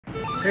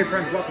Hey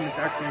friends, welcome to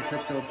Stocks and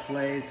Crypto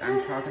Plays.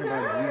 I'm talking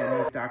about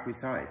GME stock. We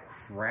saw it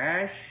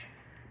crash,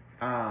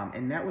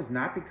 and that was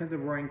not because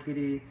of Roaring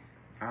Kitty.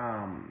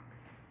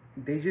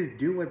 They just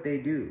do what they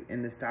do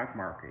in the stock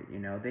market. You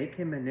know, they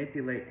can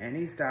manipulate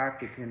any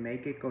stock. They can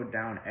make it go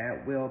down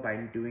at will by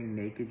doing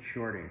naked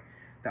shorting.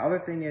 The other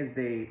thing is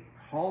they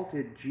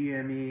halted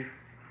GME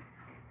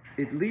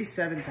at least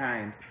 7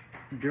 times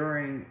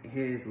during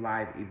his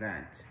live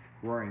event,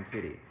 Roaring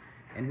Kitty.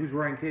 And who's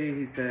Roaring Kitty?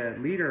 He's the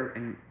leader,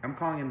 and I'm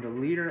calling him the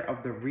leader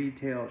of the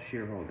retail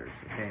shareholders,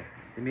 okay?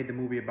 They made the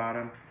movie about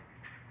him.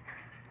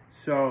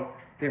 So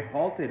they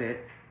halted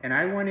it, and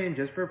I went in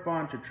just for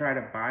fun to try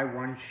to buy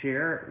one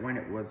share when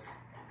it was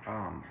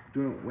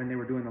when they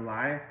were doing the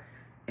live,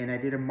 and I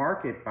did a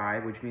market buy,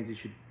 which means it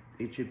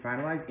should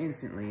finalize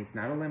instantly. It's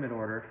not a limit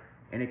order,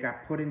 and it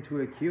got put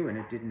into a queue, and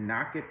it did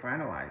not get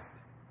finalized.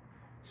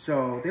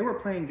 So they were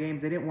playing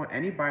games. They didn't want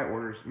any buy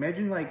orders.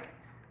 Imagine like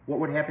what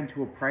would happen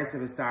to a price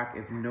of a stock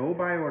if no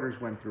buy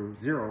orders went through,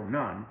 zero,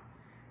 none,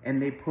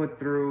 and they put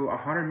through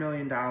 $100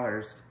 million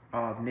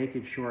of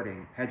naked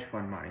shorting hedge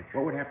fund money.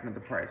 What would happen to the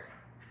price?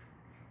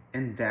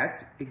 And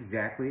that's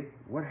exactly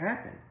what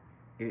happened.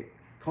 It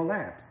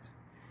collapsed.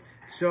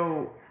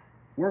 So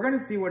we're going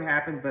to see what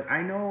happens, but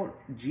I know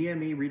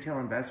GME retail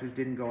investors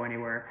didn't go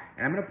anywhere,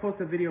 and I'm going to post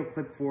a video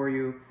clip for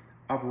you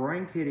of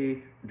Roaring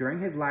Kitty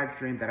during his live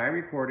stream that I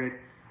recorded,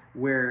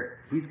 where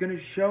he's going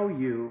to show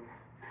you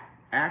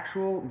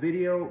actual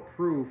video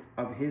proof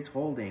of his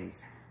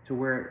holdings, to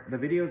where the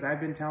videos I've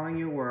been telling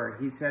you where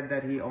he said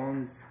that he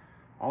owns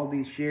all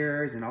these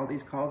shares and all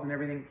these calls and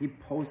everything, he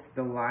posts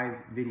the live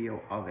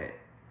video of it.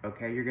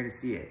 Okay, you're gonna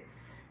see it.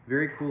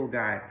 Very cool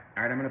guy.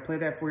 All right, I'm gonna play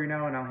that for you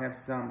now, and I'll have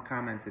some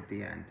comments at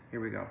the end. Here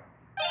we go.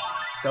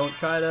 Don't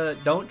try to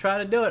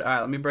do it. All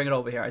right, let me bring it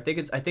over here. I think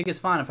it's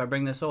fine if I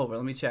bring this over.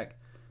 Let me check.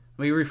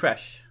 Let me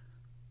refresh.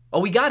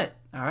 Oh, we got it.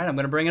 All right, I'm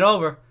gonna bring it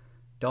over.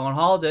 Don't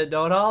hold it.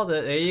 Don't hold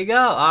it. There you go.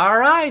 All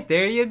right.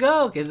 There you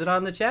go. Is it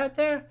on the chat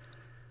there?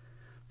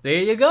 There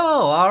you go.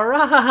 All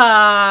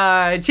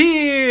right.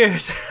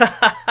 Cheers.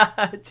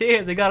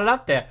 Cheers. I got it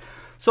up there.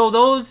 So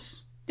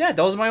those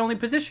are my only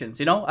positions.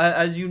 You know,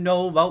 as you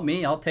know about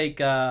me, I'll take.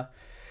 It's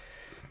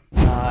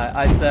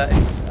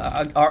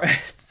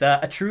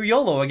a true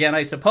YOLO again,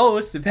 I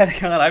suppose.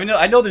 Depending on,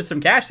 I know there's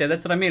some cash there.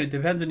 That's what I mean. It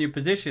depends on your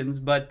positions,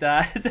 but.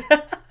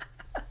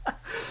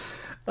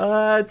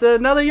 It's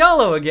another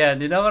YOLO again,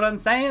 you know what I'm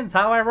saying? It's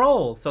how I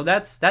roll. So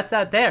that's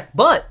that there.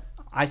 But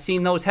I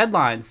seen those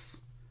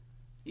headlines.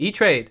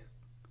 E-Trade,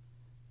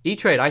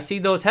 I see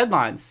those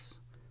headlines.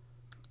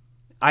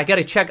 I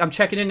gotta check. I'm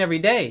checking in every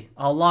day.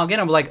 I'll log in.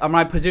 I'm like, are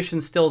my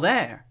positions still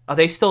there? Are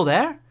they still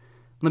there?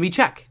 Let me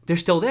check. They're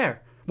still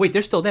there. Wait,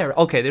 they're still there.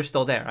 Okay, they're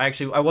still there. I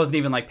wasn't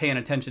even like paying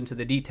attention to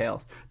the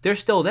details. They're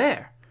still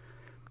there.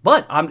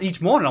 But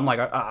each morning I'm like,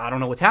 I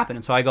don't know what's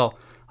happening. So I go,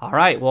 all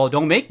right, well,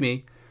 don't make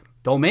me,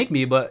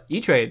 but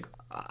E-Trade,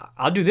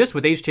 I'll do this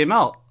with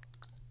HTML.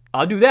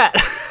 I'll do that.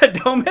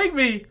 Don't make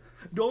me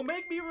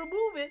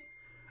remove it.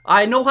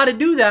 I know how to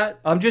do that.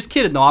 I'm just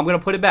kidding. No, I'm going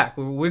to put it back.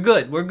 We're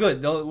good. We're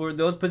good.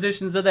 Those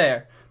positions are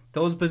there.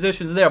 Those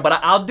positions are there. But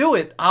I'll do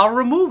it. I'll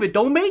remove it.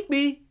 Don't make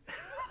me.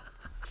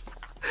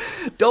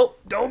 Don't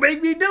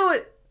make me do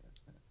it.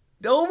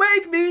 Don't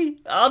make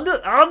me. I'll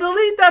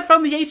delete that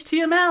from the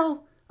HTML.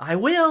 I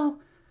will.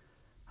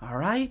 All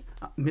right,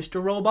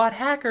 Mr. Robot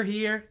Hacker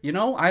here. You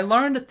know, I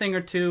learned a thing or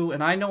two,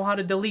 and I know how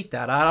to delete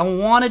that. I don't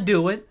want to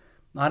do it.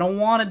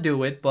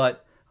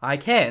 But I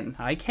can.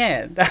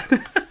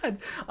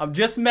 I'm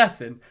just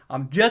messing.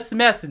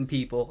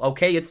 People.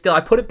 Okay, it's still.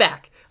 I put it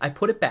back.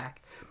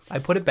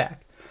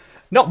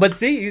 No, but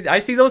see, I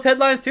see those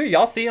headlines too.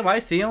 Y'all see them. I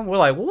see them. We're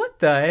like, what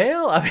the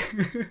hell?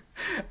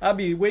 I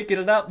be waking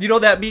it up. You know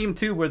that meme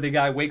too, where the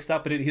guy wakes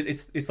up and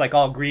it's like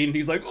all green.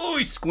 He's like, oh,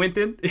 he's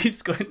squinting.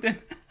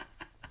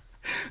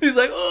 He's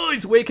like, oh,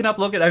 he's waking up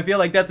looking. I feel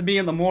like that's me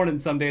in the morning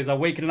some days. I'm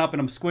waking up and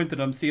I'm squinting.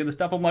 I'm seeing the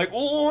stuff. I'm like,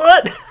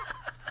 what?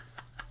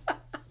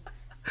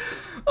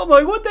 I'm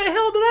like, what the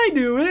hell did I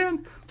do,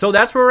 man? So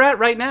that's where we're at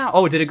right now.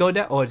 Oh, did it go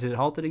down? Oh, did it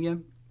halted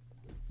again?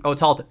 Oh, it's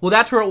halted. Well,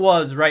 that's where it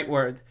was, right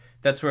where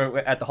that's where we're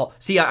at the halt.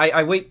 See,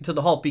 I wait until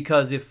the halt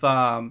because if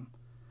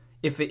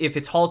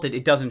it's halted,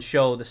 it doesn't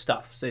show the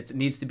stuff. So it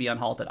needs to be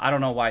unhalted. I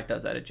don't know why it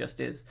does that. It just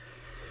is.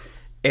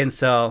 And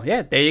so,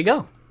 yeah, there you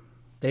go.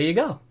 There you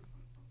go.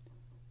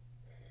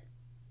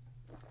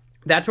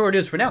 That's where it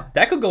is for now.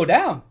 That could go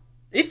down.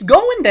 It's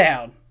going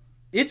down.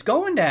 It's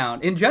going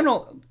down. In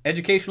general,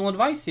 educational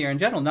advice here in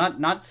general,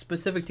 not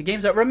specific to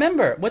games. But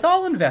remember, with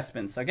all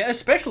investments, okay,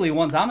 especially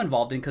ones I'm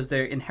involved in because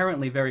they're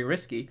inherently very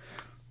risky,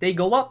 they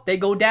go up, they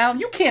go down.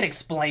 You can't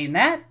explain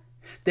that.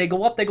 They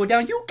go up, they go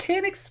down. You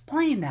can't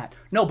explain that.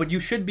 No, but you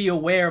should be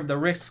aware of the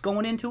risks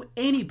going into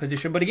any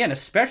position. But again,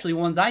 especially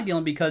ones I deal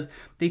in because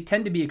they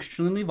tend to be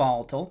extremely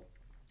volatile.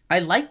 I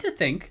like to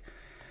think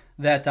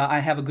that I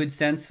have a good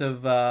sense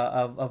of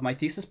my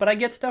thesis, but I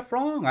get stuff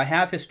wrong. I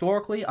have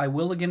historically. I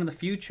will again in the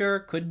future.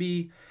 Could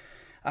be.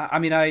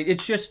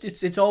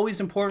 It's always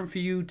important for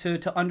you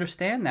to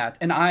understand that,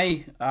 and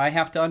I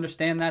have to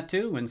understand that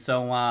too. And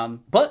so,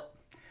 but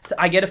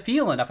I get a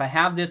feeling. If I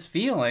have this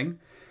feeling,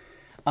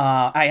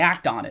 I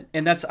act on it.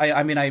 And that's,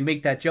 I mean, I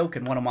make that joke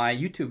in one of my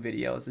YouTube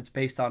videos. It's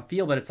based on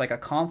feel, but it's like a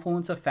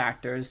confluence of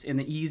factors. And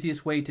the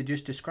easiest way to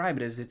just describe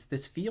it is it's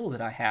this feel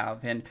that I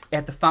have. And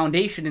at the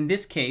foundation, in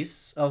this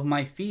case, of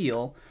my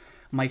feeling,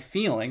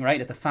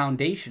 right, at the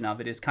foundation of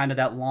it is kind of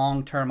that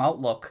long-term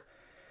outlook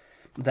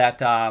that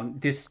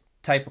this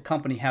type of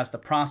company has the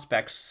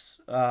prospects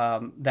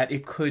that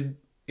it could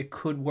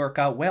work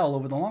out well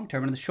over the long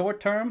term. In the short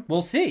term,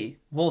 we'll see.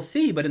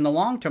 But in the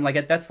long term,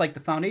 like that's like the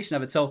foundation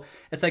of it. So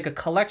it's like a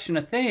collection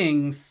of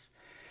things,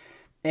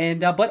 and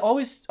but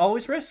always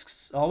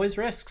risks.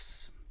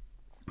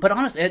 But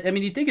honestly, I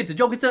mean, you think it's a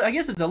joke. I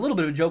guess it's a little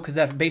bit of a joke because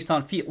that's based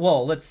on feel.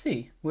 Whoa, let's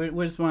see.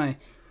 Where's my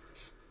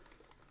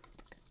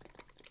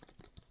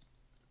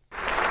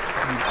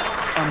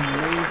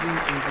amazing,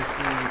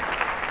 interesting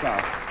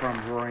stuff from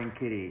Roaring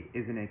Kitty,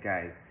 isn't it,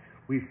 guys?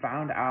 We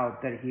found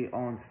out that he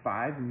owns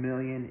 5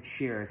 million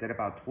shares at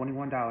about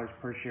 $21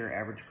 per share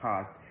average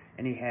cost,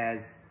 and he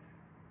has,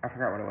 I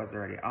forgot what it was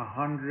already,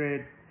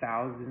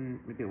 100,000,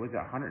 maybe it was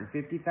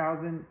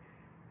 150,000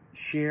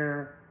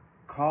 share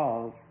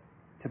calls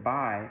to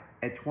buy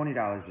at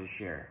 $20 a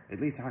share, at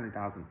least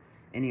 100,000,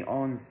 and he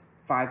owns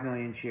 5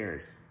 million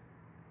shares.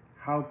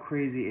 How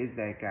crazy is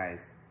that,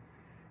 guys?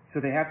 So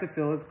they have to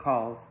fill his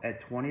calls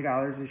at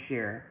 $20 a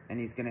share, and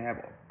he's going to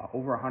have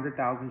over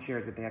 100,000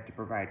 shares that they have to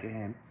provide to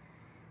him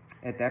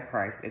at that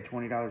price, at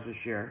 $20 a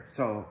share.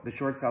 So the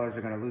short sellers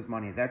are going to lose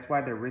money. That's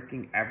why they're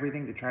risking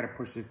everything to try to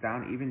push this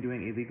down, even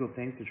doing illegal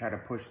things to try to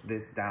push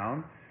this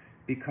down,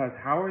 because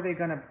how are they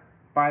going to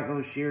buy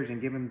those shares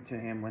and give them to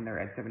him when they're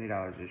at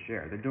 $70 a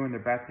share? They're doing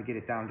their best to get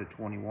it down to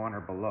 21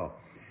 or below.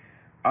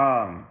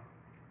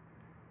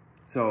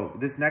 So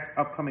this next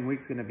upcoming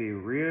week's going to be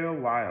real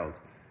wild.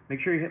 Make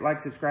sure you hit like,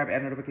 subscribe,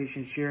 add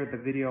notifications, share the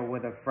video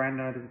with a friend.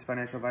 None of this is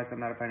financial advice. I'm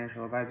not a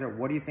financial advisor.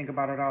 What do you think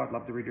about it all? I'd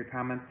love to read your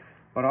comments.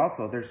 But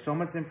also, there's so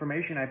much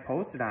information I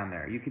posted on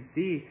there. You could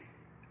see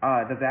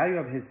the value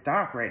of his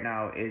stock right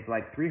now is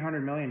like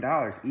 $300 million,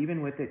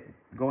 even with it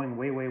going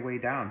way, way, way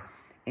down.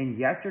 And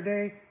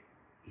yesterday,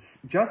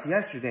 just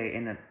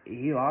yesterday,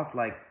 he lost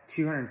like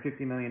 $250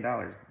 million.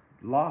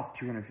 Lost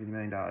 $250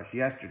 million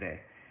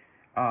yesterday.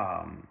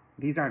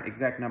 These aren't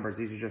exact numbers.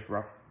 These are just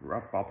rough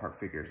ballpark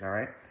figures, all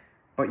right?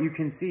 But you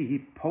can see he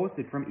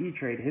posted from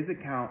E-Trade, his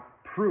account,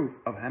 proof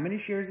of how many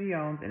shares he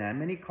owns and how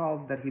many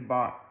calls that he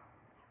bought.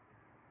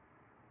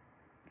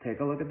 Take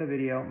a look at the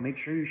video. Make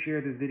sure you share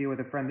this video with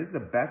a friend. This is the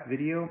best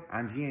video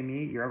on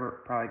GME you're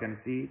ever probably going to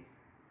see.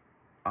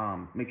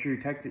 Make sure you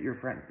text it your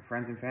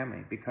friends and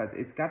family, because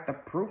it's got the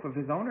proof of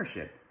his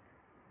ownership.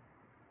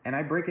 And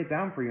I break it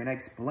down for you and I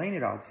explain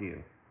it all to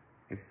you.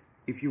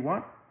 If you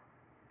want,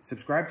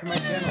 subscribe to my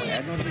channel,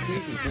 add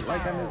notifications, hit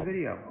like on this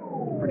video.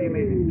 Pretty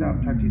amazing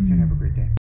stuff. Talk to you soon. Have a great day.